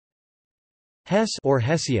Hesse or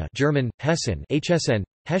Hessia German, Hessen, Hsn,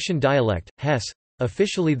 Hessian dialect, Hesse,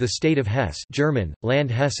 officially the state of Hesse German, Land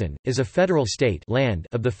Hessen, is a federal state land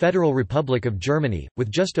of the Federal Republic of Germany, with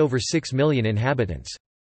just over 6 million inhabitants.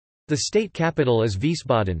 The state capital is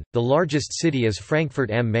Wiesbaden, the largest city is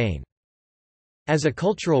Frankfurt am Main. As a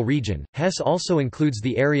cultural region, Hesse also includes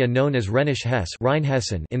the area known as Rhenish Hesse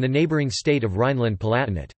Rheinhessen in the neighboring state of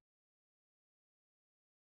Rhineland-Palatinate.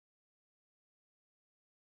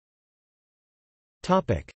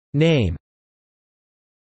 Name.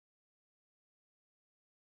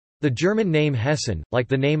 The German name Hessen, like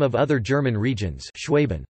the name of other German regions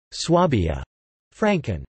Schwaben, Swabia,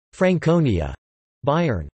 Franken, Franconia,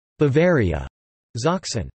 Bayern, Bavaria,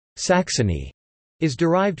 Sachsen, Saxony, is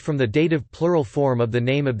derived from the dative plural form of the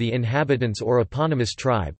name of the inhabitants or eponymous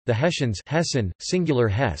tribe, the Hessians Hessen, singular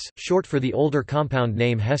Hesse, short for the older compound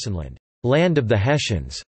name Hessenland, land of the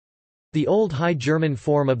Hessians. The Old High German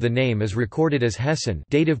form of the name is recorded as Hessen,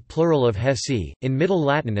 dative plural of Hesse, in Middle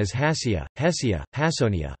Latin as Hassia, Hessia,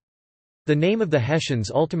 Hassonia. The name of the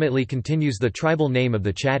Hessians ultimately continues the tribal name of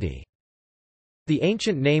the Chatti. The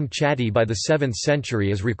ancient name Chatti by the 7th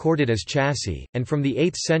century is recorded as Chassi, and from the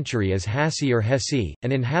 8th century as Hassi or Hesse.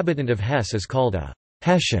 An inhabitant of Hesse is called a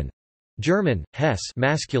Hessian, German, Hesse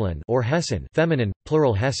masculine or Hessen feminine,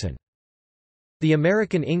 plural Hessen. The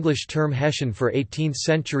American English term Hessian for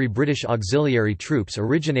 18th-century British auxiliary troops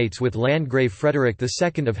originates with Landgrave Frederick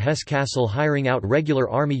II of Hesse-Kassel hiring out regular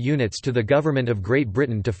army units to the government of Great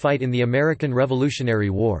Britain to fight in the American Revolutionary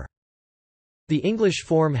War. The English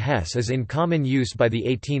form Hesse is in common use by the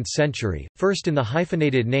 18th century, first in the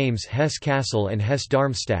hyphenated names Hesse-Kassel and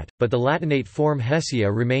Hesse-Darmstadt, but the Latinate form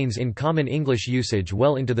Hessia remains in common English usage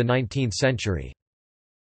well into the 19th century.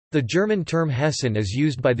 The German term Hessen is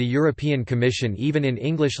used by the European Commission even in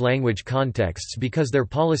English-language contexts because their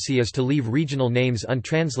policy is to leave regional names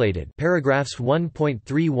untranslated. Paragraphs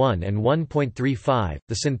 1.31 and 1.35.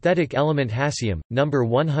 The synthetic element hassium, number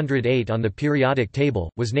 108 on the periodic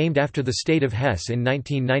table, was named after the state of Hesse in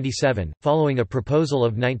 1997, following a proposal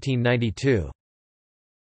of 1992.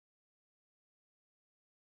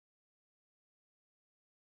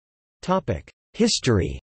 Topic: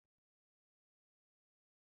 History.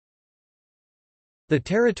 The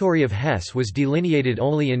territory of Hesse was delineated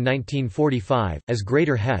only in 1945, as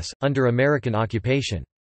Greater Hesse, under American occupation.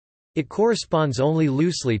 It corresponds only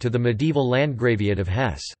loosely to the medieval Landgraviate of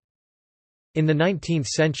Hesse. In the 19th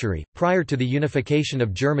century, prior to the unification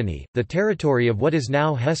of Germany, the territory of what is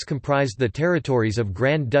now Hesse comprised the territories of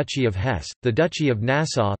Grand Duchy of Hesse, the Duchy of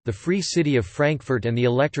Nassau, the Free City of Frankfurt and the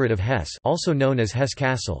Electorate of Hesse, also known as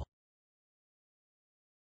Hesse-Kassel.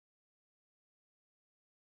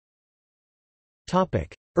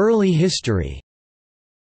 Early history.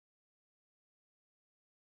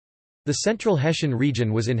 The central Hessian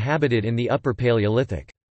region was inhabited in the Upper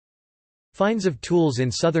Paleolithic. Finds of tools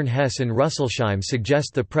in southern Hesse and Rüsselsheim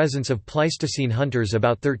suggest the presence of Pleistocene hunters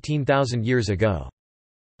about 13,000 years ago.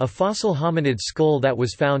 A fossil hominid skull that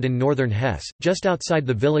was found in northern Hesse, just outside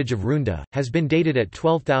the village of Runda, has been dated at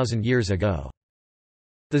 12,000 years ago.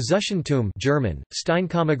 The Zuschentomb German,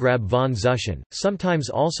 Steinkammergrab von Zuschen, sometimes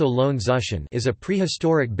also Lohn Zuschen, is a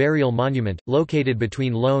prehistoric burial monument, located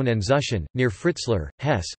between Lohn and Zuschen, near Fritzlar,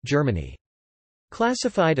 Hesse, Germany.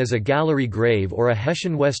 Classified as a gallery grave or a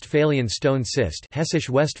Hessian-Westphalian stone cyst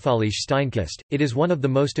Hessisch-Westfälische Steinkist, it is one of the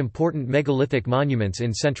most important megalithic monuments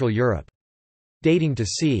in Central Europe. Dating to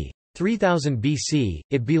c. 3000 BC,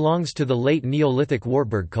 it belongs to the late Neolithic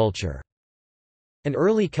Wartburg culture. An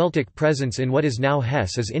early Celtic presence in what is now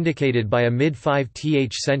Hesse is indicated by a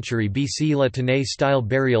mid-5th century BC La Tène-style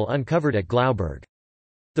burial uncovered at Glauberg.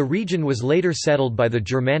 The region was later settled by the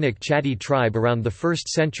Germanic Chatti tribe around the 1st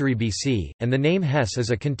century BC, and the name Hesse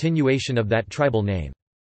is a continuation of that tribal name.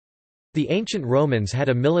 The ancient Romans had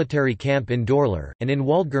a military camp in Dorler, and in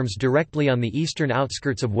Waldgurms directly on the eastern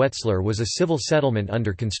outskirts of Wetzlar was a civil settlement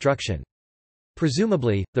under construction.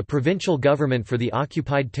 Presumably, the provincial government for the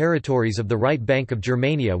occupied territories of the right bank of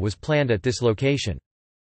Germania was planned at this location.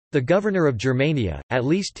 The governor of Germania, at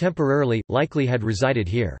least temporarily, likely had resided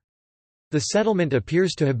here. The settlement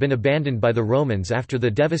appears to have been abandoned by the Romans after the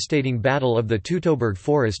devastating Battle of the Teutoburg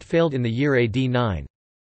Forest failed in the year AD 9.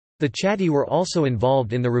 The Chatti were also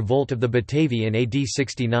involved in the revolt of the Batavi in AD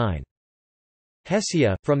 69.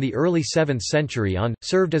 Hessia, from the early 7th century on,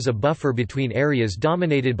 served as a buffer between areas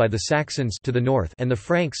dominated by the Saxons to the north and the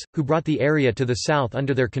Franks, who brought the area to the south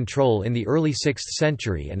under their control in the early 6th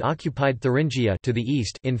century and occupied Thuringia to the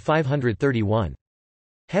east in 531.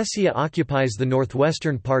 Hessia occupies the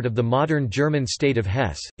northwestern part of the modern German state of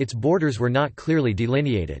Hesse. Its borders were not clearly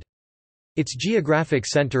delineated. Its geographic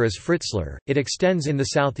centre is Fritzlar. It extends in the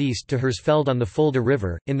southeast to Hersfeld on the Fulda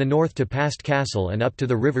River, in the north to past Kassel and up to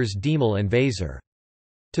the rivers Diemel and Weser.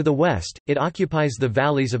 To the west, it occupies the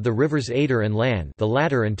valleys of the rivers Ader and Lahn, the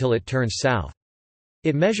latter until it turns south.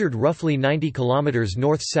 It measured roughly 90 km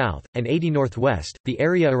north-south, and 80 northwest. The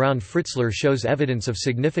area around Fritzlar shows evidence of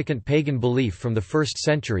significant pagan belief from the 1st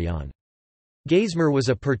century on. Geismar was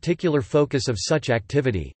a particular focus of such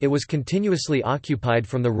activity. It was continuously occupied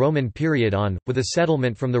from the Roman period on, with a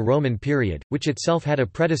settlement from the Roman period, which itself had a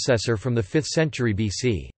predecessor from the 5th century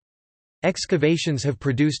BC. Excavations have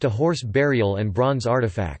produced a horse burial and bronze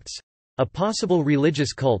artifacts. A possible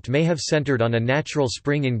religious cult may have centered on a natural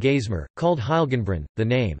spring in Geismar, called Heiligenbrunn. The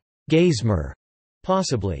name, Geismar,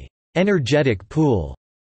 possibly energetic pool,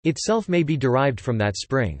 itself may be derived from that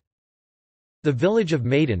spring. The village of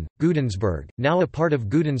Maiden, Gudensberg, now a part of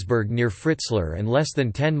Gudensberg near Fritzlar and less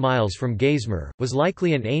than 10 miles from Geismar, was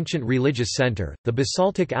likely an ancient religious center. The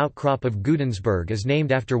basaltic outcrop of Gudensberg is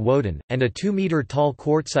named after Woden, and a 2-meter-tall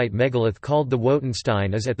quartzite megalith called the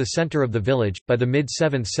Wotenstein is at the center of the village. By the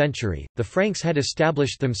mid-7th century, the Franks had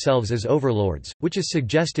established themselves as overlords, which is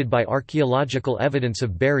suggested by archaeological evidence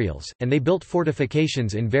of burials, and they built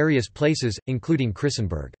fortifications in various places, including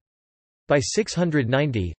Christenberg. By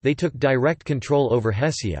 690, they took direct control over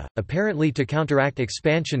Hessia, apparently to counteract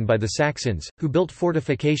expansion by the Saxons, who built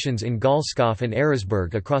fortifications in Galskopf and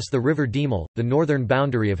Eresburg across the river Diemel, the northern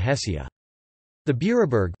boundary of Hessia. The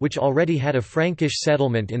Bureburg, which already had a Frankish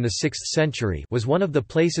settlement in the 6th century, was one of the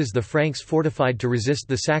places the Franks fortified to resist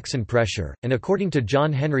the Saxon pressure, and according to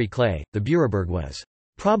John Henry Clay, the Bureburg was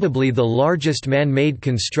probably the largest man-made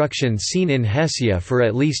construction seen in Hessia for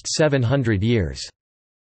at least 700 years.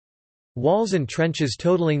 Walls and trenches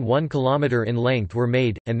totaling 1 kilometre in length were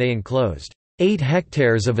made, and they enclosed 8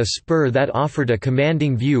 hectares of a spur that offered a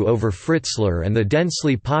commanding view over Fritzlar and the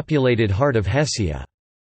densely populated heart of Hessia.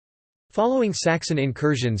 Following Saxon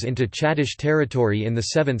incursions into Chadish territory in the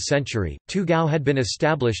 7th century, two Gau had been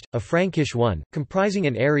established, a Frankish one, comprising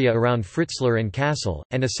an area around Fritzlar and Kassel,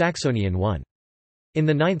 and a Saxonian one. In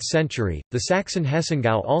the 9th century, the Saxon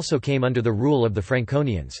Hessengau also came under the rule of the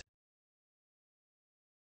Franconians.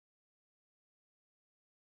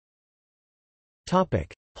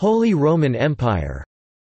 Holy Roman Empire.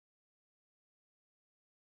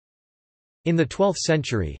 In the 12th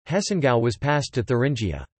century, Hessengau was passed to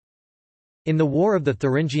Thuringia. In the War of the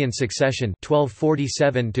Thuringian Succession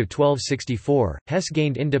 1247–1264, Hesse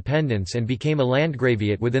gained independence and became a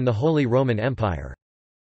landgraviate within the Holy Roman Empire.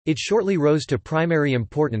 It shortly rose to primary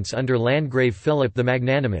importance under Landgrave Philip the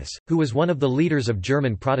Magnanimous, who was one of the leaders of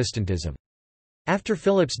German Protestantism. After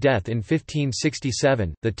Philip's death in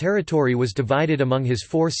 1567, the territory was divided among his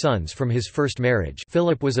 4 sons from his first marriage.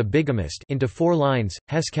 Philip was a bigamist into 4 lines: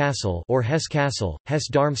 Hesse-Kassel or Hesse-Kassel,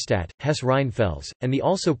 Hesse-Darmstadt, Hesse-Rheinfels, and the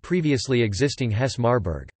also previously existing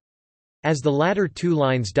Hesse-Marburg. As the latter 2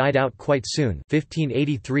 lines died out quite soon,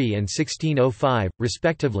 1583 and 1605,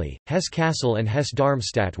 respectively, Hesse-Kassel and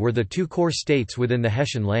Hesse-Darmstadt were the 2 core states within the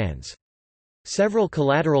Hessian lands. Several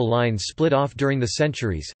collateral lines split off during the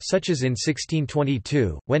centuries, such as in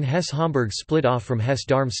 1622, when Hesse-Homburg split off from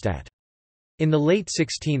Hesse-Darmstadt. In the late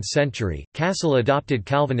 16th century, Kassel adopted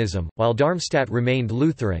Calvinism, while Darmstadt remained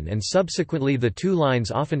Lutheran, and subsequently the 2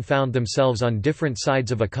 lines often found themselves on different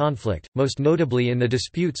sides of a conflict, most notably in the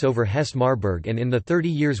disputes over Hesse-Marburg and in the 30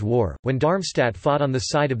 Years' War, when Darmstadt fought on the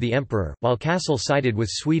side of the emperor, while Kassel sided with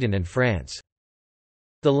Sweden and France.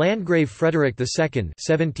 The Landgrave Frederick II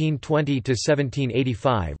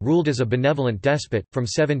 (1720–1785) ruled as a benevolent despot, from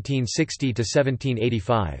 1760 to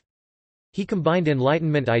 1785. He combined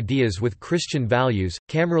Enlightenment ideas with Christian values,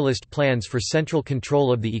 cameralist plans for central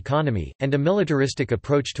control of the economy, and a militaristic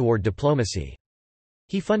approach toward diplomacy.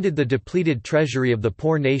 He funded the depleted treasury of the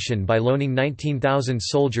poor nation by loaning 19,000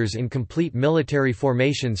 soldiers in complete military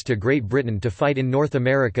formations to Great Britain to fight in North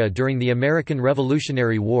America during the American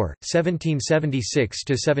Revolutionary War,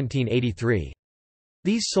 1776–1783.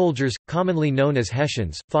 These soldiers, commonly known as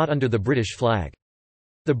Hessians, fought under the British flag.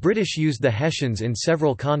 The British used the Hessians in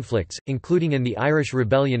several conflicts, including in the Irish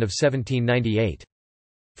Rebellion of 1798.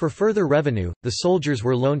 For further revenue, the soldiers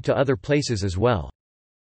were loaned to other places as well.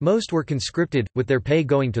 Most were conscripted, with their pay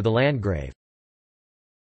going to the Landgrave.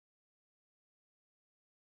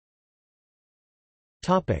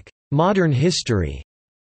 Modern history.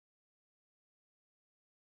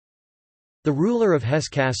 The ruler of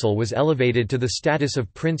Hesse-Kassel was elevated to the status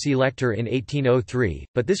of Prince-Elector in 1803,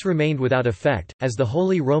 but this remained without effect, as the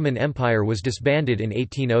Holy Roman Empire was disbanded in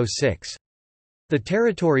 1806. The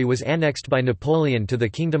territory was annexed by Napoleon to the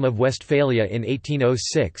Kingdom of Westphalia in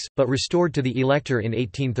 1806, but restored to the Elector in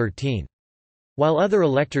 1813. While other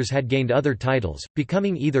electors had gained other titles,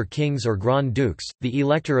 becoming either kings or Grand Dukes, the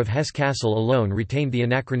elector of Hesse-Kassel alone retained the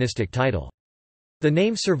anachronistic title. The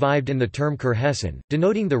name survived in the term Kurhessen,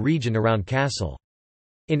 denoting the region around Kassel.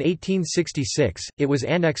 In 1866, it was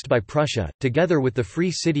annexed by Prussia, together with the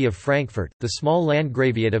Free City of Frankfurt, the small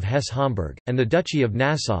Landgraviate of Hesse-Homburg, and the Duchy of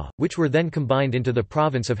Nassau, which were then combined into the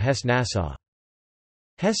province of Hesse-Nassau.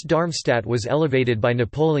 Hesse-Darmstadt was elevated by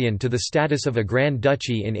Napoleon to the status of a Grand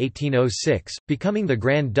Duchy in 1806, becoming the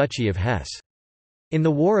Grand Duchy of Hesse. In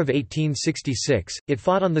the War of 1866, it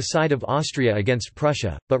fought on the side of Austria against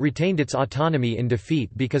Prussia, but retained its autonomy in defeat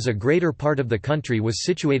because a greater part of the country was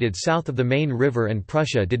situated south of the Main River and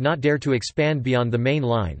Prussia did not dare to expand beyond the Main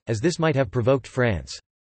Line, as this might have provoked France.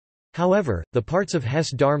 However, the parts of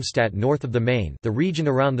Hesse-Darmstadt north of the Main, the region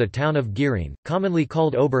around the town of Gering, commonly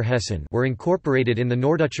called Oberhessen, were incorporated in the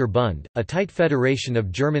Norddeutscher Bund, a tight federation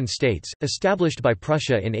of German states, established by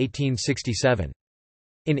Prussia in 1867.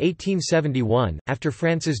 In 1871, after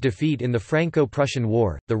France's defeat in the Franco-Prussian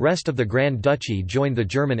War, the rest of the Grand Duchy joined the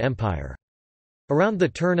German Empire. Around the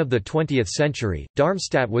turn of the 20th century,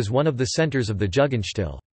 Darmstadt was one of the centers of the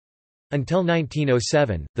Jugendstil. Until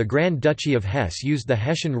 1907, the Grand Duchy of Hesse used the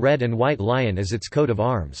Hessian red and white lion as its coat of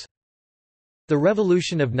arms. The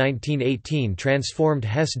Revolution of 1918 transformed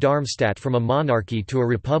Hesse-Darmstadt from a monarchy to a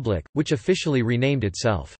republic, which officially renamed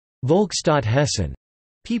itself Volksstaat Hessen,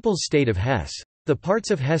 People's State of Hesse. The parts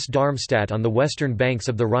of Hesse-Darmstadt on the western banks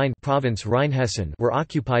of the Rhine province Rheinhessen were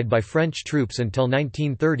occupied by French troops until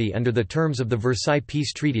 1930 under the terms of the Versailles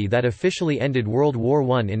Peace Treaty that officially ended World War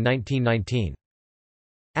I in 1919.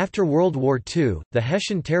 After World War II, the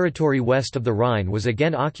Hessian territory west of the Rhine was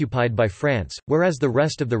again occupied by France, whereas the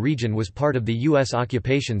rest of the region was part of the U.S.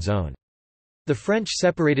 occupation zone. The French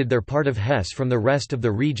separated their part of Hesse from the rest of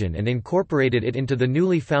the region and incorporated it into the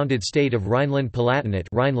newly founded state of Rhineland-Palatinate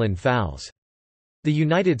Rhineland-Pfalz. The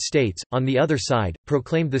United States, on the other side,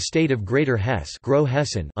 proclaimed the state of Greater Hesse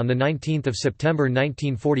on 19 September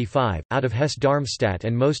 1945, out of Hesse-Darmstadt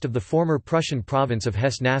and most of the former Prussian province of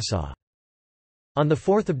Hesse-Nassau. On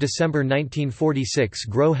 4 December 1946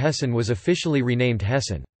 Groß-Hessen was officially renamed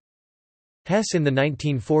Hessen. Hesse in the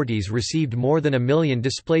 1940s received more than 1 million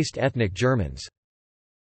displaced ethnic Germans.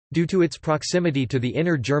 Due to its proximity to the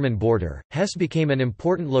inner German border, Hesse became an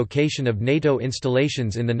important location of NATO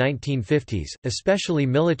installations in the 1950s, especially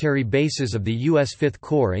military bases of the U.S. Fifth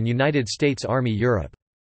Corps and United States Army Europe.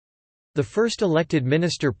 The first elected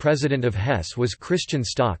minister-president of Hesse was Christian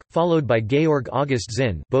Stock, followed by Georg August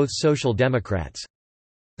Zinn, both Social Democrats.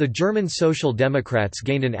 The German Social Democrats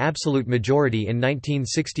gained an absolute majority in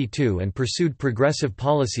 1962 and pursued progressive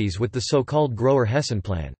policies with the so-called Großer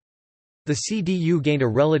Hessenplan. The CDU gained a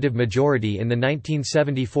relative majority in the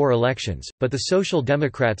 1974 elections, but the Social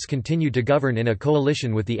Democrats continued to govern in a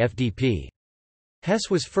coalition with the FDP.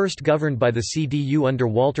 Hesse was first governed by the CDU under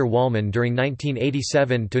Walter Wallmann during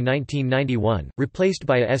 1987–1991, replaced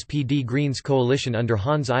by a SPD-Greens coalition under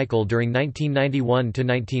Hans Eichel during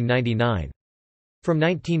 1991–1999. From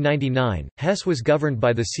 1999, Hesse was governed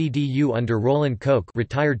by the CDU under Roland Koch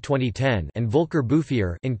retired 2010 and Volker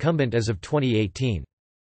Bouffier incumbent as of 2018.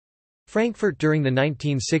 Frankfurt during the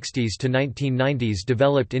 1960s to 1990s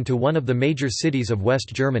developed into one of the major cities of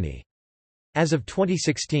West Germany. As of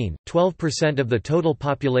 2016, 12% of the total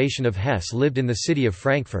population of Hesse lived in the city of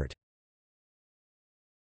Frankfurt.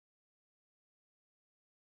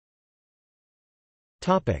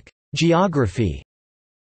 Geography.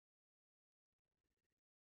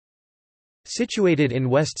 Situated in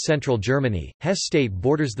west-central Germany, Hesse state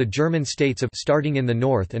borders the German states of starting in the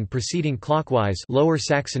north and proceeding clockwise Lower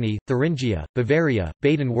Saxony, Thuringia, Bavaria,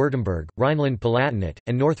 Baden-Württemberg, Rhineland-Palatinate,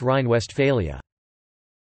 and North Rhine-Westphalia.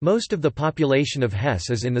 Most of the population of Hesse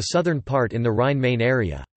is in the southern part in the Rhine-Main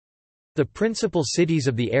area. The principal cities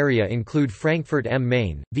of the area include Frankfurt am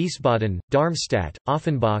Main, Wiesbaden, Darmstadt,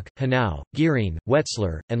 Offenbach, Hanau, Gering,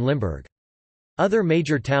 Wetzlar, and Limburg. Other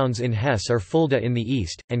major towns in Hesse are Fulda in the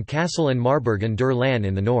east, and Kassel and Marburg an der Lahn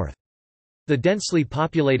in the north. The densely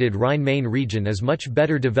populated Rhine-Main region is much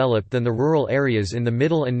better developed than the rural areas in the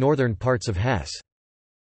middle and northern parts of Hesse.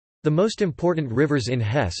 The most important rivers in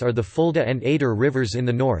Hesse are the Fulda and Ader rivers in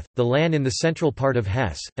the north, the Lahn in the central part of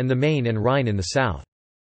Hesse, and the Main and Rhine in the south.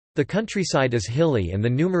 The countryside is hilly and the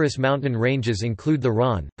numerous mountain ranges include the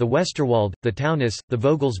Rhön, the Westerwald, the Taunus, the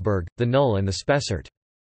Vogelsberg, the Null and the Spessart.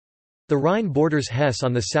 The Rhine borders Hesse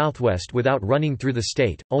on the southwest without running through the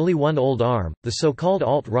state, only one old arm, the so-called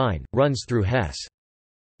Alt-Rhine, runs through Hesse.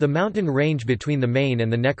 The mountain range between the Main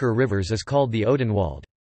and the Neckar rivers is called the Odenwald.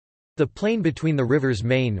 The plain between the rivers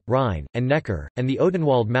Main, Rhine, and Neckar, and the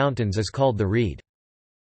Odenwald Mountains is called the Ried.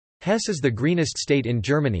 Hesse is the greenest state in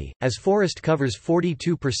Germany, as forest covers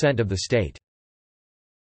 42% of the state.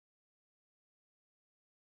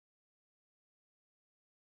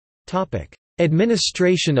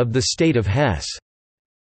 Administration of the state of Hesse.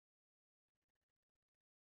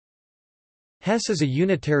 Hesse is a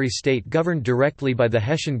unitary state governed directly by the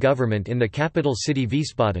Hessian government in the capital city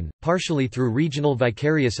Wiesbaden, partially through regional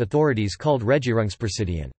vicarious authorities called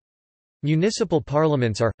Regierungspräsidien. Municipal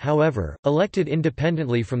parliaments are, however, elected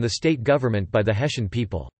independently from the state government by the Hessian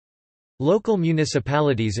people. Local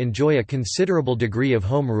municipalities enjoy a considerable degree of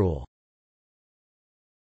home rule.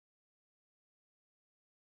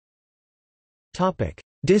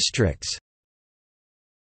 Districts.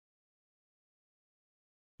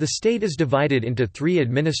 The state is divided into 3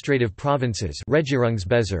 administrative provinces: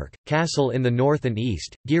 Regierungsbezirk, Kassel in the north and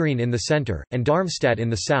east, Gering in the center, and Darmstadt in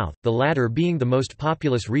the south, the latter being the most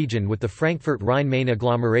populous region with the Frankfurt-Rhein-Main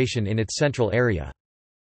agglomeration in its central area.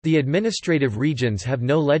 The administrative regions have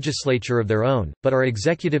no legislature of their own, but are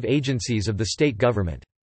executive agencies of the state government.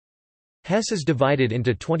 Hesse is divided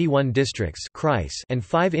into 21 districts and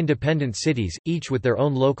 5 independent cities, each with their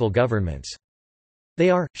own local governments. They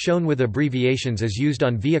are, shown with abbreviations as used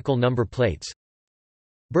on vehicle number plates: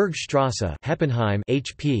 Bergstrasse Heppenheim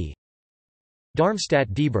HP,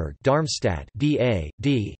 Darmstadt-Dieburg Darmstadt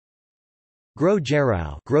DA-D,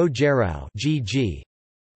 Groß-Gerau Groß-Gerau GG,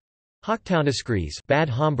 Hochtaunuskreis Bad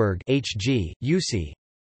Homburg HG, UC,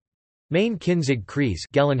 Main-Kinzig-Kreis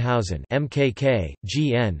Gelnhausen MKK,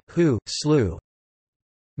 GN, HU, SLU,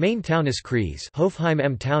 Main-Taunus-Kreis Hofheim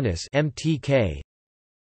M. Taunus MTK,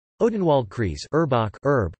 Odenwald-Kreis Urbach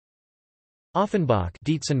Erb, Offenbach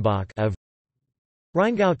Dietzenbach of,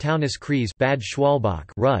 Rheingau-Taunus-Kreis Bad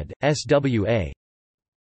Schwalbach Rud, SWA,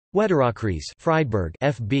 Wetterau-Kreis Friedberg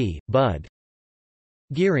FB, Bud,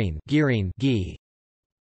 Gering G,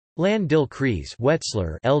 Lahn-Dill-Kreis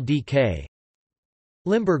Wetzlar LDK,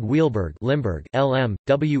 Limburg-Weilburg Limburg LM,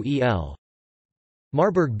 WEL,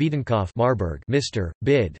 Marburg-Biedenkopf Marburg Mr.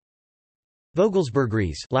 Bid,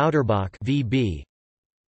 Vogelsbergkreis Lauterbach VB,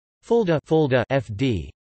 Fulda FD,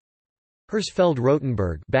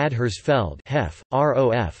 Hersfeld-Rotenburg Bad Hersfeld Hef,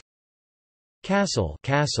 ROF, Kassel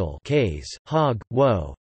Kays, Haag,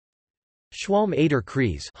 Wo,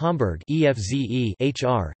 Schwalm-Eder-Kreis Hamburg EFZE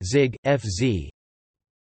HR, Zig, FZ,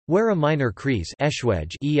 Werra Minor-Kreis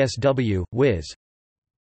Eschwege ESW, Wiz,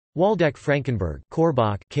 Waldeck-Frankenberg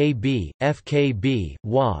Korbach KB, FKB,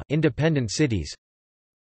 WA, independent cities: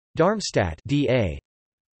 Darmstadt DA,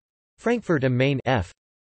 Frankfurt am Main F,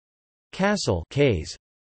 Kassel Ks,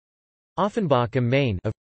 Offenbach am Main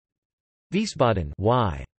of, Wiesbaden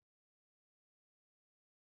Y.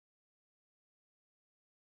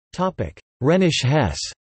 Topic: Rhenish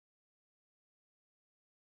Hesse.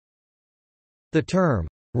 The term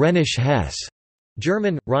Rhenish Hesse,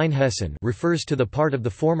 German Rheinhessen, refers to the part of the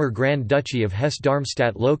former Grand Duchy of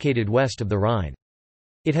Hesse-Darmstadt located west of the Rhine.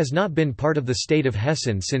 It has not been part of the state of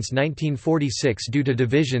Hessen since 1946 due to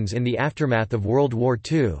divisions in the aftermath of World War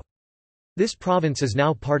II. This province is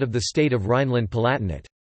now part of the state of Rhineland-Palatinate.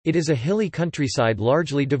 It is a hilly countryside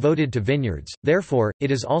largely devoted to vineyards, therefore,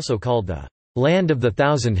 it is also called the Land of the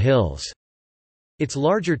Thousand Hills. Its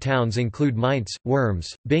larger towns include Mainz, Worms,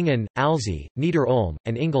 Bingen, Alzey, Nieder-Ulm,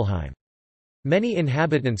 and Ingelheim. Many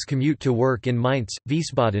inhabitants commute to work in Mainz,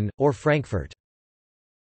 Wiesbaden, or Frankfurt.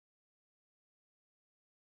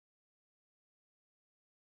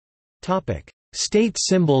 State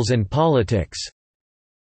symbols and politics.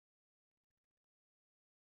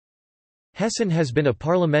 Hessen has been a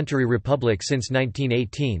parliamentary republic since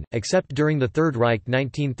 1918, except during the Third Reich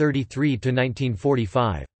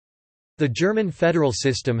 1933–1945. The German federal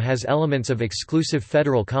system has elements of exclusive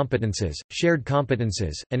federal competences, shared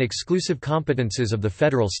competences, and exclusive competences of the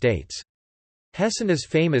federal states. Hessen is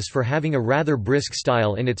famous for having a rather brisk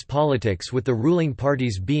style in its politics, with the ruling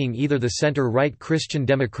parties being either the center-right Christian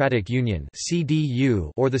Democratic Union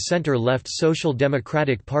 (CDU) or the center-left Social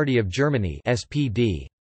Democratic Party of Germany (SPD).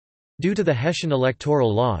 Due to the Hessian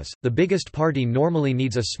electoral laws, the biggest party normally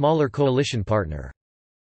needs a smaller coalition partner.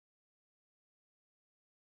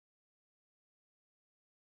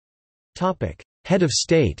 Head of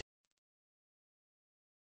state.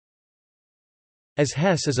 As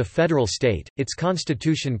Hesse is a federal state, its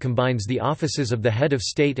constitution combines the offices of the head of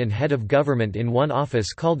state and head of government in one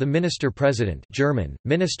office called the Minister-President (German,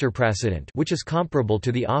 Ministerpräsident), which is comparable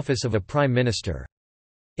to the office of a prime minister.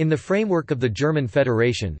 In the framework of the German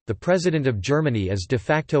Federation, the President of Germany is de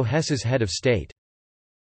facto Hesse's head of state.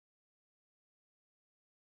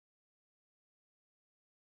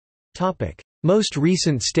 Most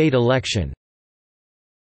recent state election.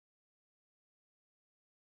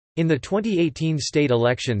 In the 2018 state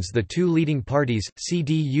elections, the two leading parties,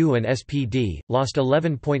 CDU and SPD, lost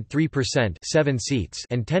 11.3% 7 seats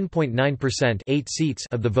and 10.9% 8 seats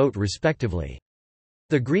of the vote respectively.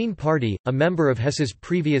 The Green Party, a member of Hesse's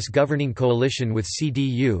previous governing coalition with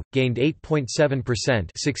CDU, gained 8.7%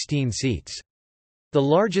 16 seats. The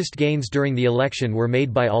largest gains during the election were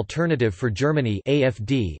made by Alternative for Germany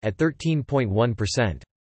 (AfD) at 13.1%.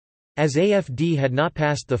 As AfD had not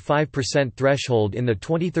passed the 5% threshold in the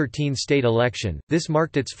 2013 state election, this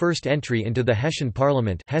marked its first entry into the Hessian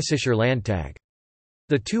parliament Hessischer Landtag.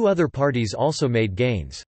 The two other parties also made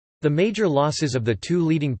gains. The major losses of the two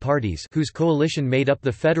leading parties, whose coalition made up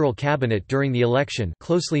the federal cabinet during the election,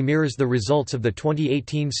 closely mirrors the results of the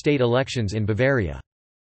 2018 state elections in Bavaria.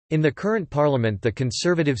 In the current parliament, the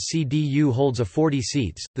conservative CDU holds 40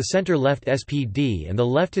 seats, the center-left SPD and the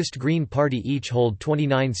leftist Green Party each hold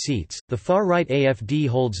 29 seats, the far-right AfD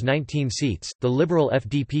holds 19 seats, the liberal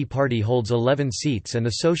FDP party holds 11 seats and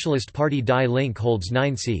the Socialist Party Die Linke holds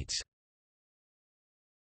 9 seats.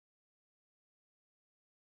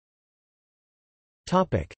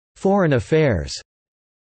 Foreign affairs.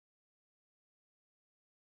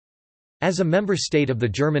 As a member state of the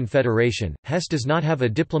German Federation, Hesse does not have a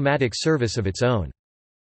diplomatic service of its own.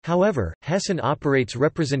 However, Hessen operates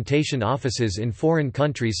representation offices in foreign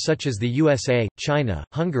countries such as the USA, China,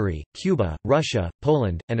 Hungary, Cuba, Russia,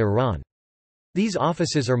 Poland, and Iran. These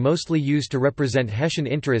offices are mostly used to represent Hessian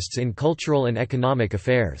interests in cultural and economic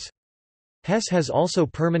affairs. Hesse has also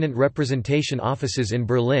permanent representation offices in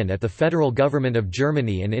Berlin at the Federal Government of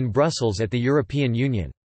Germany and in Brussels at the European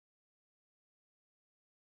Union.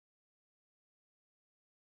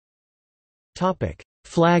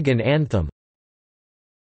 Flag and anthem.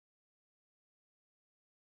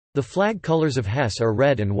 The flag colors of Hesse are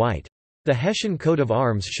red and white. The Hessian coat of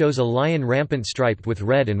arms shows a lion rampant striped with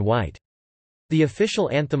red and white. The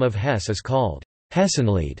official anthem of Hesse is called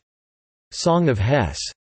Hessenlied, Song of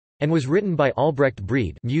Hesse, and was written by Albrecht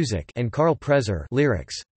Breed music and Karl Prezer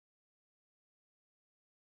lyrics.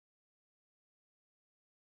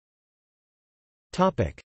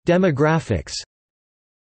 Demographics.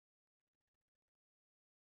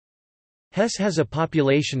 Hesse has a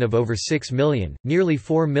population of over 6 million, nearly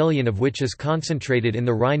 4 million of which is concentrated in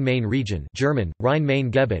the Rhine-Main region German,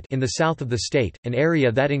 Rhein-Main-Gebiet in the south of the state, an area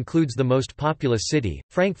that includes the most populous city,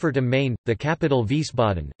 Frankfurt am Main, the capital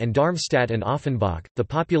Wiesbaden, and Darmstadt and Offenbach. The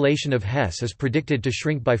population of Hesse is predicted to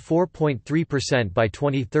shrink by 4.3% by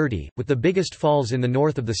 2030, with the biggest falls in the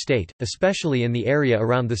north of the state, especially in the area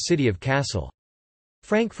around the city of Kassel.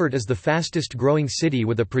 Frankfurt is the fastest growing city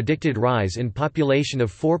with a predicted rise in population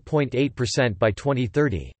of 4.8% by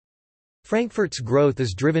 2030. Frankfurt's growth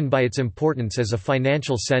is driven by its importance as a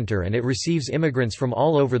financial center and it receives immigrants from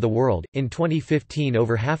all over the world. In 2015,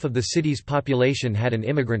 over half of the city's population had an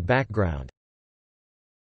immigrant background.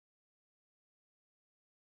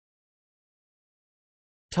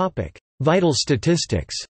 Topic: Vital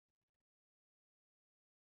statistics.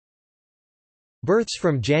 Births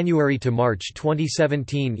from January to March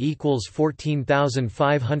 2017 equals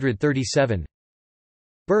 14,537.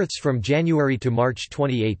 Births from January to March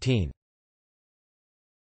 2018.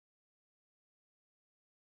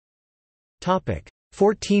 Topic: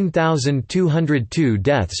 14,202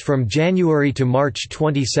 deaths from January to March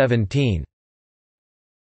 2017.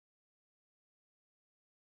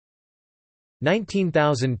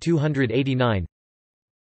 19,289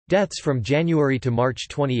 deaths from January to March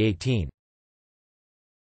 2018.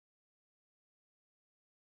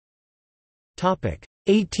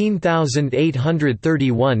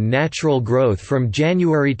 18,831 natural growth from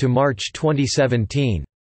January to March 2017.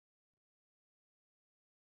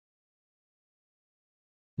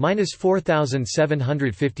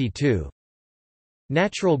 -4,752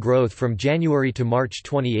 natural growth from January to March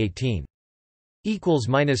 2018. Equals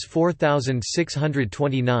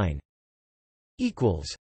 -4,629.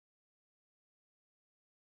 Equals.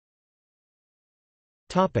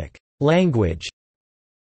 Topic: Language.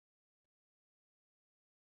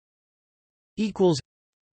 Equals.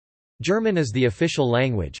 German is the official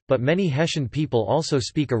language, but many Hessian people also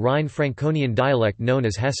speak a Rhine-Franconian dialect known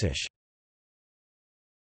as Hessisch.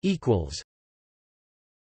 Equals.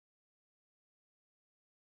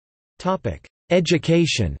 Topic: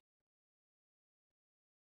 Education.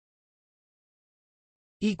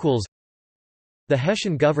 Equals. The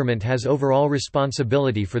Hessian government has overall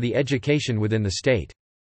responsibility for the education within the state.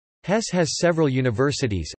 Hesse has several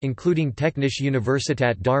universities, including Technische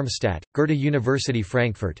Universität Darmstadt, Goethe University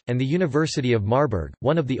Frankfurt, and the University of Marburg,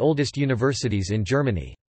 one of the oldest universities in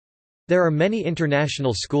Germany. There are many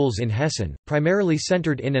international schools in Hessen, primarily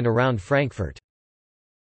centered in and around Frankfurt.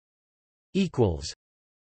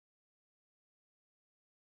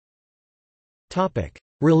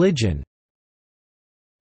 Religion.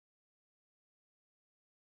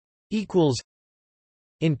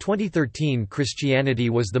 In 2013, Christianity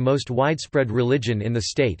was the most widespread religion in the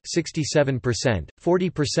state, 67%.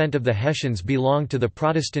 40% of the Hessians belong to the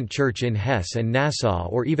Protestant Church in Hesse and Nassau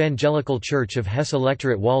or Evangelical Church of Hesse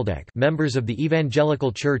Electorate Waldeck, members of the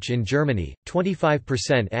Evangelical Church in Germany.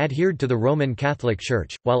 25% adhered to the Roman Catholic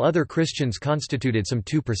Church, while other Christians constituted some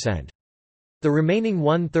 2%. The remaining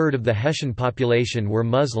one-third of the Hessian population were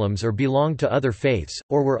Muslims or belonged to other faiths,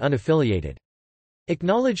 or were unaffiliated.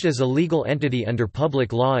 Acknowledged as a legal entity under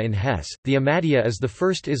public law in Hesse, the Ahmadiyya is the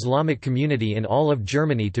first Islamic community in all of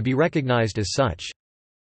Germany to be recognized as such.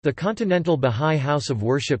 The Continental Bahá'í House of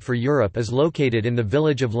Worship for Europe is located in the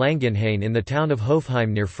village of Langenhain in the town of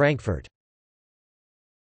Hofheim near Frankfurt.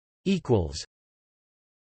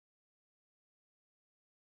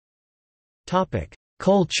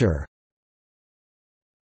 Culture.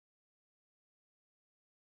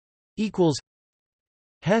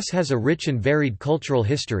 Hesse has a rich and varied cultural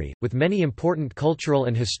history, with many important cultural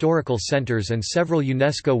and historical centers and several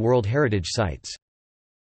UNESCO World Heritage Sites.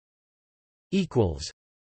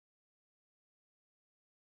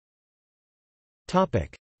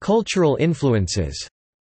 Cultural influences.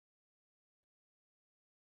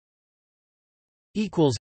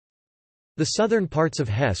 The southern parts of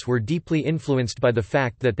Hesse were deeply influenced by the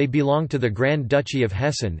fact that they belonged to the Grand Duchy of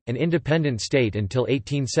Hessen, an independent state until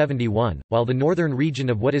 1871, while the northern region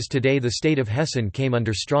of what is today the state of Hessen came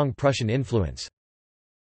under strong Prussian influence.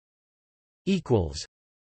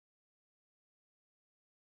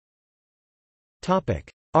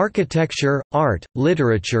 Architecture, art,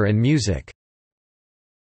 literature and music.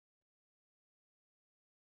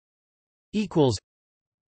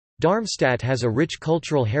 Darmstadt has a rich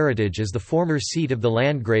cultural heritage as the former seat of the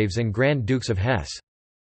Landgraves and Grand Dukes of Hesse.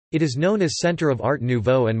 It is known as Centre of Art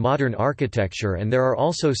Nouveau and Modern Architecture, and there are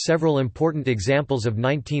also several important examples of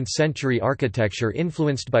 19th-century architecture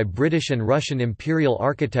influenced by British and Russian imperial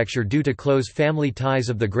architecture due to close family ties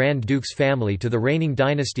of the Grand Dukes family to the reigning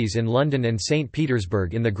dynasties in London and St.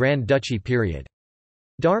 Petersburg in the Grand Duchy period.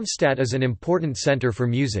 Darmstadt is an important center for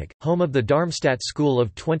music, home of the Darmstadt School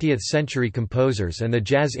of 20th-century composers and the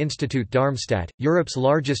Jazz Institute Darmstadt, Europe's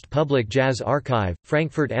largest public jazz archive.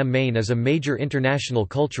 Frankfurt am Main is a major international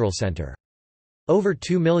cultural center. Over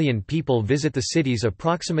 2 million people visit the city's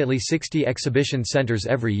approximately 60 exhibition centers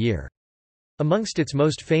every year. Amongst its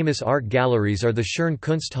most famous art galleries are the Schöne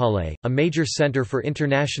Kunsthalle, a major center for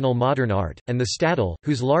international modern art, and the Stadel,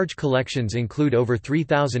 whose large collections include over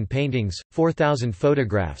 3,000 paintings, 4,000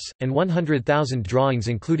 photographs, and 100,000 drawings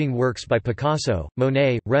including works by Picasso,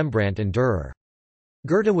 Monet, Rembrandt and Dürer.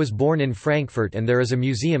 Goethe was born in Frankfurt and there is a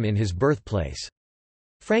museum in his birthplace.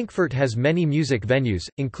 Frankfurt has many music venues,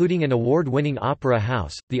 including an award-winning opera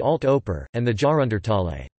house, the Alte Oper, and the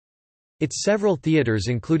Jahrhunderthalle. Its several theatres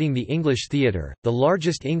including the English Theatre, the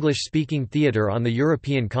largest English-speaking theatre on the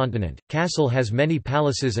European continent. Kassel has many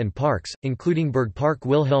palaces and parks, including Burgpark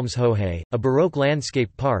Wilhelmshöhe, a Baroque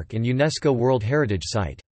landscape park and UNESCO World Heritage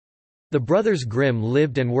Site. The brothers Grimm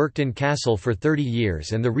lived and worked in Kassel for 30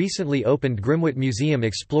 years, and the recently opened Grimwit Museum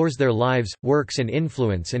explores their lives, works and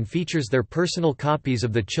influence and features their personal copies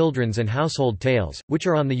of the children's and household tales, which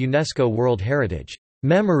are on the UNESCO World Heritage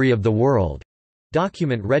Memory of the World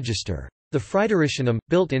document register. The Friederichianum,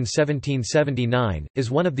 built in 1779,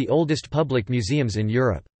 is one of the oldest public museums in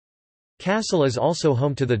Europe. Kassel is also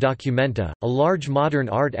home to the Documenta, a large modern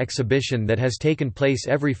art exhibition that has taken place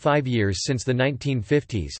every 5 years since the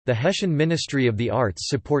 1950s. The Hessian Ministry of the Arts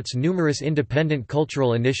supports numerous independent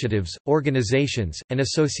cultural initiatives, organizations, and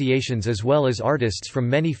associations as well as artists from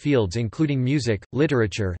many fields including music,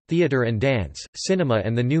 literature, theater and dance, cinema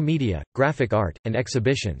and the new media, graphic art, and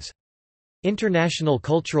exhibitions. International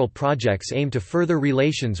cultural projects aim to further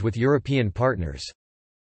relations with European partners.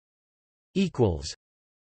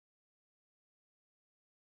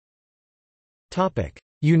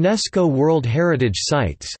 UNESCO World Heritage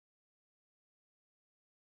Sites.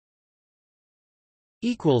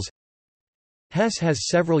 Hesse has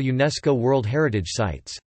several UNESCO World Heritage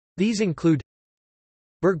Sites. These include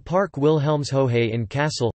Burgpark Wilhelmshöhe in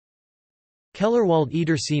Kassel, Kellerwald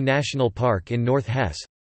Edersee National Park in North Hesse,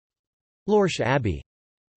 Lorsch Abbey,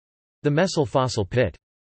 the Messel Fossil Pit.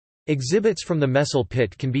 Exhibits from the Messel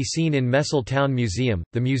Pit can be seen in Messel Town Museum,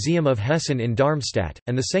 the Museum of Hessen in Darmstadt,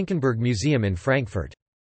 and the Senckenberg Museum in Frankfurt.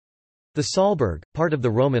 The Saalburg, part of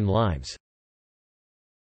the Roman limes.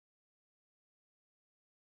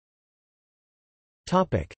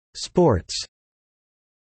 Sports.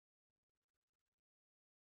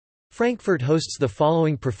 Frankfurt hosts the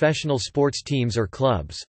following professional sports teams or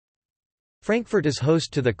clubs: Frankfurt is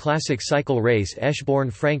host to the classic cycle race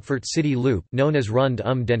Eschborn-Frankfurt City Loop known as Rund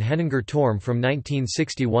den Henninger Turm from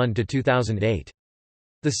 1961 to 2008.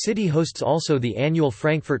 The city hosts also the annual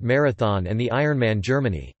Frankfurt Marathon and the Ironman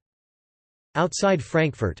Germany. Outside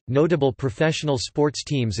Frankfurt, notable professional sports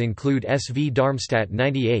teams include SV Darmstadt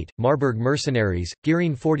 98, Marburg Mercenaries,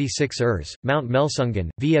 Gering 46 ers, Mount Melsungen,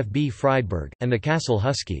 VfB Freiburg, and the Kassel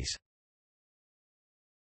Huskies.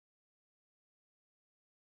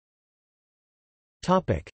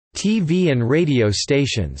 TV and radio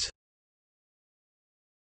stations.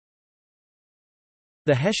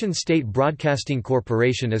 The Hessian State Broadcasting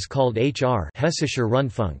Corporation is called HR Hessischer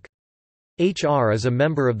Rundfunk. HR is a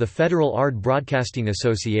member of the Federal Ard Broadcasting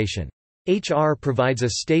Association. HR provides a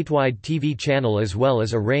statewide TV channel as well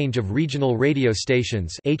as a range of regional radio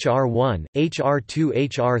stations HR1, HR2,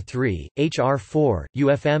 HR3, HR4,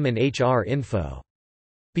 UFM and HR Info.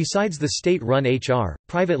 Besides the state-run HR,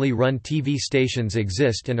 privately run TV stations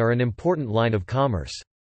exist and are an important line of commerce.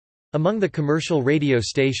 Among the commercial radio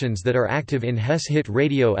stations that are active in Hesse Hit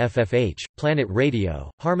Radio FFH, Planet Radio,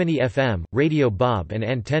 Harmony FM, Radio Bob and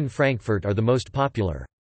Antenne Frankfurt are the most popular.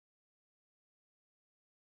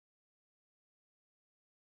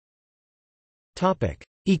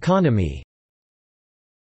 Economy.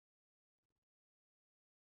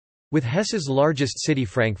 With Hesse's largest city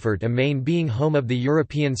Frankfurt am Main being home of the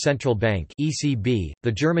European Central Bank (ECB),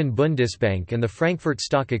 the German Bundesbank and the Frankfurt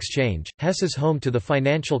Stock Exchange, Hesse is home to the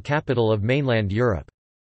financial capital of mainland Europe.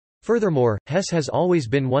 Furthermore, Hesse has always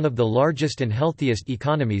been one of the largest and healthiest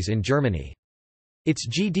economies in Germany. Its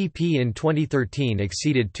GDP in 2013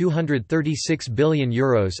 exceeded €236 billion,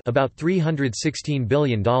 about $316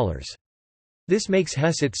 billion. This makes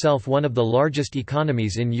Hesse itself one of the largest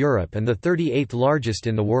economies in Europe and the 38th largest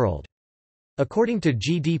in the world. According to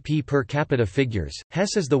GDP per capita figures,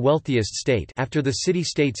 Hesse is the wealthiest state after the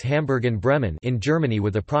city-states Hamburg and Bremen in Germany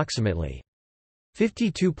with approximately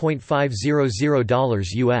 $52.500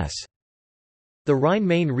 US. The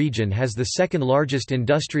Rhine-Main region has the second largest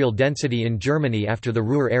industrial density in Germany after the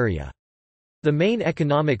Ruhr area. The main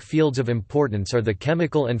economic fields of importance are the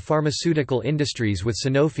chemical and pharmaceutical industries with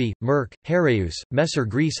Sanofi, Merck, Heraeus, Messer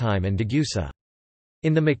Griesheim and Degussa.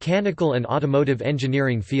 In the mechanical and automotive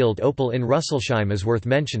engineering field Opel in Rüsselsheim is worth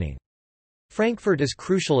mentioning. Frankfurt is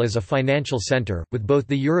crucial as a financial center, with both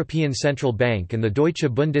the European Central Bank and the Deutsche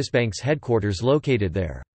Bundesbank's headquarters located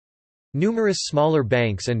there. Numerous smaller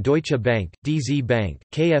banks and Deutsche Bank, DZ Bank,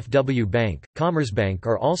 KfW Bank, Commerzbank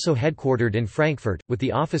are also headquartered in Frankfurt, with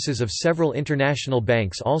the offices of several international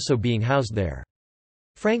banks also being housed there.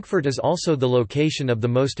 Frankfurt is also the location of the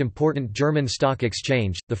most important German stock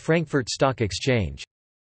exchange, the Frankfurt Stock Exchange.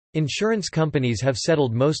 Insurance companies have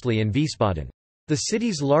settled mostly in Wiesbaden. The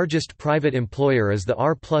city's largest private employer is the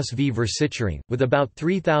R+V Versicherung, with about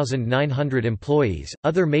 3,900 employees.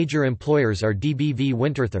 Other major employers are DBV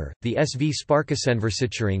Winterthur, the SV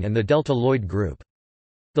Sparkassenversicherung, and the Delta Lloyd Group.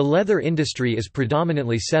 The leather industry is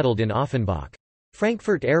predominantly settled in Offenbach.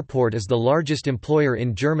 Frankfurt Airport is the largest employer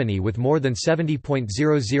in Germany with more than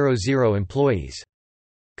 70,000 employees.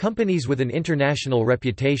 Companies with an international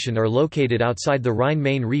reputation are located outside the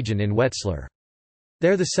Rhine-Main region in Wetzlar.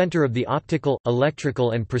 They're the center of the optical,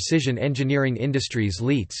 electrical and precision engineering industries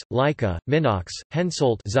Leitz, Leica, Minox,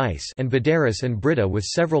 Hensoldt Zeiss and Badaris and Brita with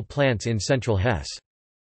several plants in central Hesse.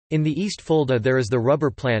 In the East Fulda there is the rubber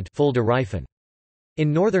plant Fulda Reifen.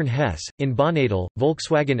 In northern Hesse, in Bonnadel,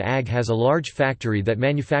 Volkswagen AG has a large factory that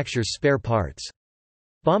manufactures spare parts.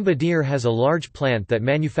 Bombardier has a large plant that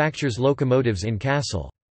manufactures locomotives in Kassel.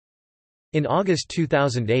 In August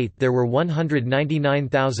 2008 there were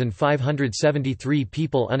 199,573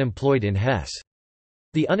 people unemployed in Hesse.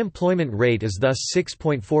 The unemployment rate is thus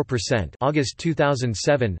 6.4%, August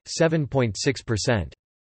 2007, 7.6%.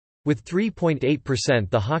 With 3.8%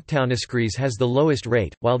 the Hochtaunauskreis has the lowest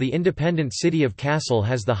rate, while the independent city of Kassel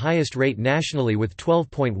has the highest rate nationally with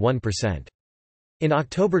 12.1%. In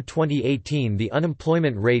October 2018 the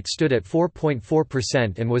unemployment rate stood at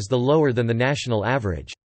 4.4% and was the lower than the national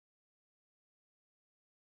average.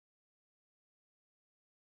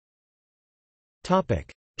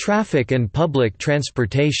 Traffic and public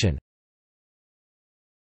transportation.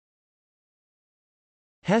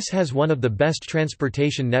 Hesse has one of the best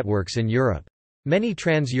transportation networks in Europe. Many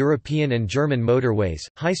trans-European and German motorways,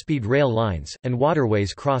 high-speed rail lines, and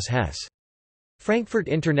waterways cross Hesse. Frankfurt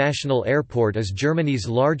International Airport is Germany's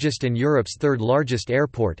largest and Europe's third largest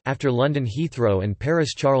airport after London Heathrow and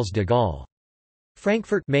Paris Charles de Gaulle.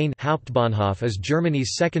 Frankfurt Main Hauptbahnhof is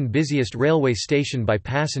Germany's second busiest railway station by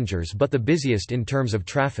passengers but the busiest in terms of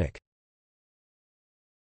traffic.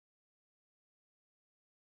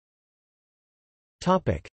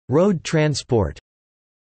 Road transport.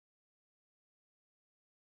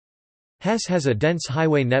 Hesse has a dense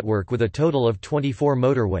highway network with a total of 24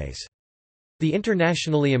 motorways. The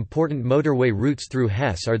internationally important motorway routes through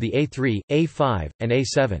Hesse are the A3, A5, and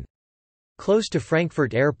A7. Close to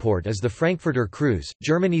Frankfurt Airport is the Frankfurter Kreuz,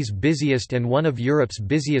 Germany's busiest and one of Europe's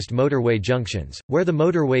busiest motorway junctions, where the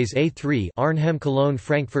motorways A3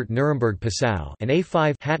 Arnhem-Cologne-Frankfurt-Nuremberg-Passau and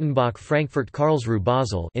A5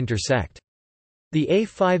 Hattenbach-Frankfurt-Karlsruhe-Basel intersect. The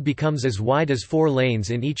A5 becomes as wide as 4 lanes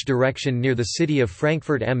in each direction near the city of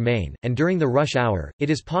Frankfurt am Main, and during the rush hour, it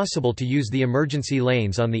is possible to use the emergency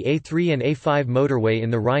lanes on the A3 and A5 motorway in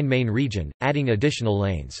the Rhine-Main region, adding additional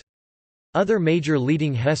lanes. Other major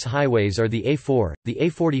leading Hesse highways are the A4, the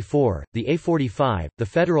A44, the A45, the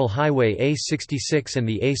Federal Highway A66 and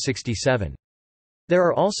the A67. There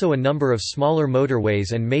are also a number of smaller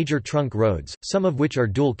motorways and major trunk roads, some of which are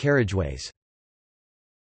dual carriageways.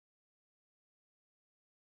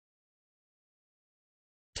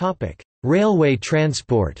 Railway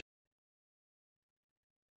transport.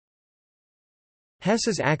 Hesse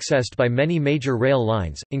is accessed by many major rail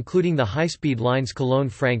lines, including the high-speed lines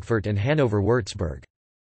Cologne-Frankfurt and Hanover-Würzburg.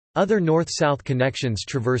 Other north-south connections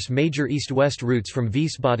traverse major east-west routes from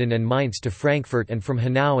Wiesbaden and Mainz to Frankfurt and from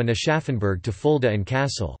Hanau and Aschaffenburg to Fulda and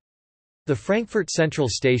Kassel. The Frankfurt Central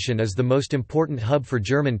Station is the most important hub for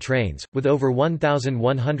German trains, with over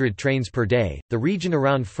 1,100 trains per day. The region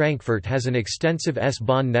around Frankfurt has an extensive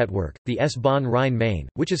S-Bahn network, the S-Bahn Rhine-Main,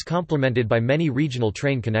 which is complemented by many regional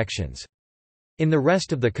train connections. In the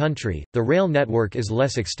rest of the country, the rail network is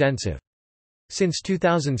less extensive. Since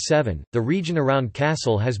 2007, the region around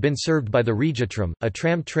Kassel has been served by the Regiotram, a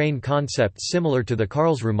tram train concept similar to the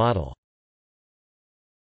Karlsruhe model.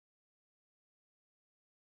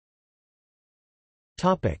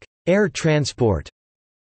 Air transport.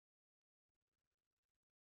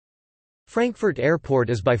 Frankfurt Airport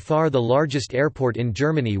is by far the largest airport in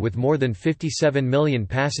Germany with more than 57 million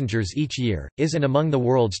passengers each year, and among the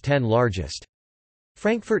world's 10 largest.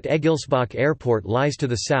 Frankfurt-Egilsbach Airport lies to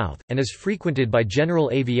the south, and is frequented by general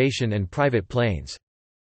aviation and private planes.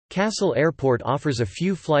 Kassel Airport offers a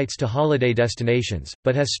few flights to holiday destinations,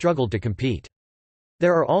 but has struggled to compete.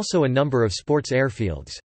 There are also a number of sports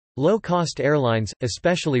airfields. Low-cost airlines,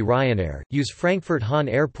 especially Ryanair, use Frankfurt-Hahn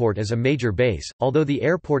Airport as a major base, although the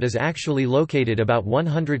airport is actually located about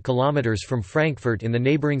 100 kilometers from Frankfurt in the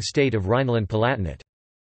neighboring state of Rhineland-Palatinate.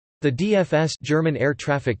 The DFS German Air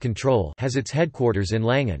Traffic Control has its headquarters in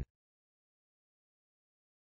Langen.